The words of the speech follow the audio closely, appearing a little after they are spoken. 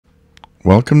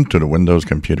Welcome to the Windows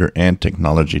Computer and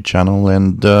Technology channel,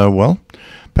 and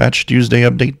Patch Tuesday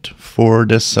update for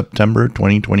this September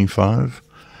 2025.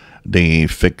 They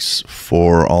fix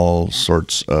for all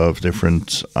sorts of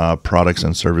different products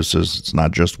and services. It's not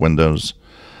just Windows.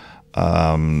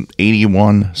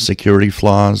 81 security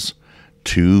flaws,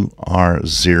 2 are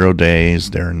 0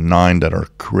 days. There are 9 that are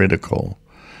critical.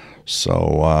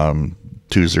 So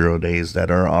 2 0 days that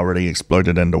are already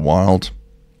exploited in the wild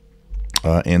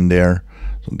in there.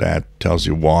 So that tells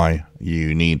you why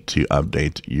you need to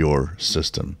update your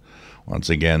system. Once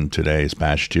again, today's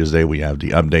Patch Tuesday. We have the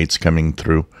updates coming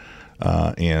through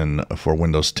for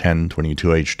Windows 10,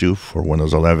 22H2, for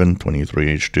Windows 11,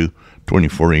 23H2,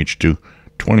 24H2,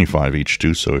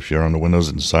 25H2. So if you're on the Windows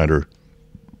Insider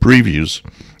previews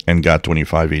and got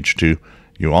 25H2,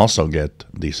 you also get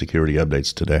the security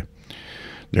updates today.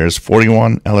 There's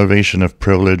 41 elevation of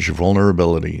privilege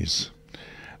vulnerabilities.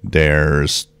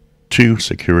 There's 2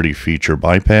 security feature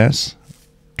bypass,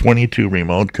 22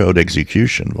 remote code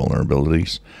execution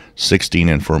vulnerabilities, 16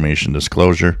 information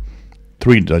disclosure,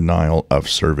 3 denial of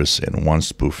service, and 1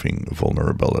 spoofing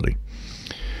vulnerability.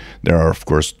 There are, of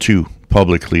course, 2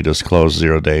 publicly disclosed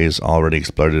 0 days already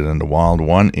exploited in the wild.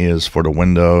 One is for the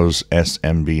Windows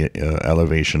SMB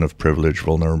elevation of privilege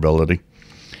vulnerability.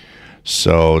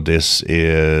 So this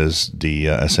is the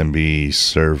SMB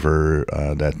server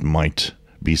that might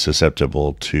be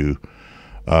susceptible to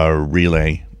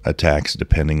relay attacks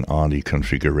depending on the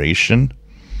configuration.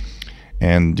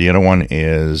 And the other one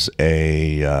is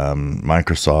a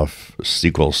Microsoft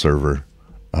SQL Server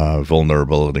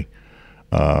vulnerability,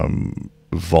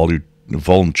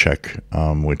 vuln check,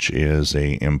 which is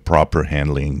a improper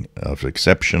handling of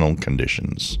exceptional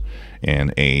conditions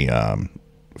in a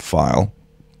file.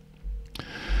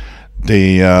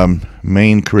 The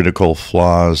main critical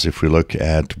flaws, if we look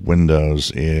at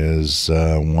Windows, is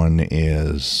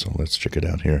let's check it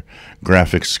out here,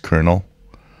 graphics kernel,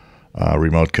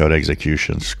 remote code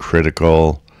executions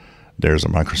critical. There's a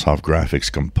Microsoft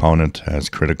graphics component as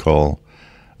critical.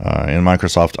 In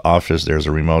Microsoft Office, there's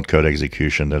a remote code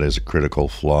execution that is a critical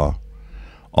flaw.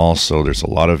 Also, there's a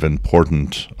lot of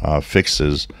important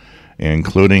fixes,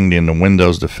 including in the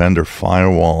Windows Defender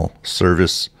Firewall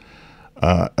service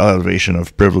elevation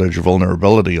of privilege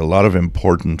vulnerability. A lot of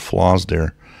important flaws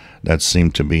there that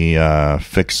seem to be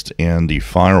fixed in the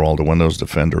firewall, the Windows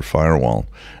Defender Firewall.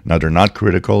 Now, they're not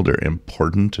critical, they're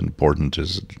important. Important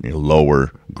is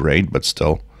lower grade, but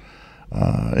still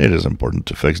it is important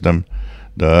to fix them.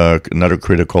 Another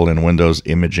critical in Windows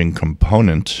imaging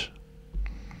component,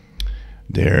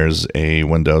 there's a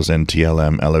Windows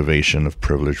NTLM elevation of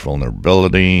privilege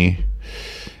vulnerability,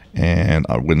 and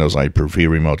Windows Hyper-V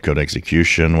remote code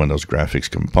execution, Windows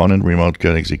graphics component remote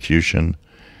code execution,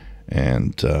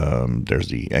 and there's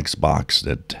the Xbox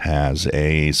that has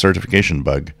a certification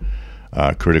bug,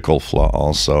 critical flaw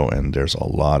also, and there's a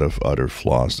lot of other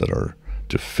flaws that are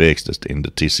to fix in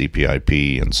the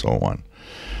TCP/IP and so on.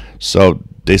 So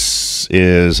this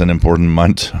is an important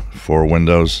month for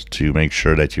Windows to make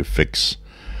sure that you fix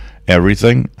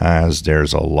everything, as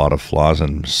there's a lot of flaws,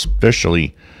 and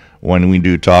especially when we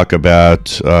do talk about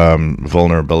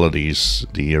vulnerabilities,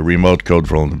 the remote code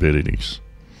vulnerabilities.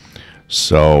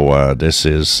 So this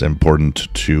is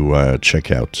important to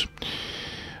check out.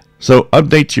 So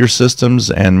update your systems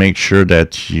and make sure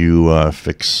that you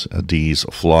fix these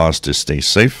flaws to stay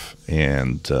safe,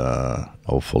 and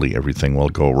hopefully everything will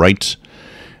go right.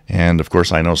 And of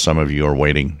course, I know some of you are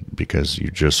waiting because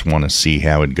you just want to see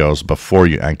how it goes before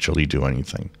you actually do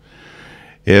anything.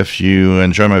 If you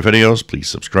enjoy my videos, please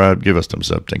subscribe, give us a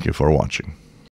thumbs up. Thank you for watching.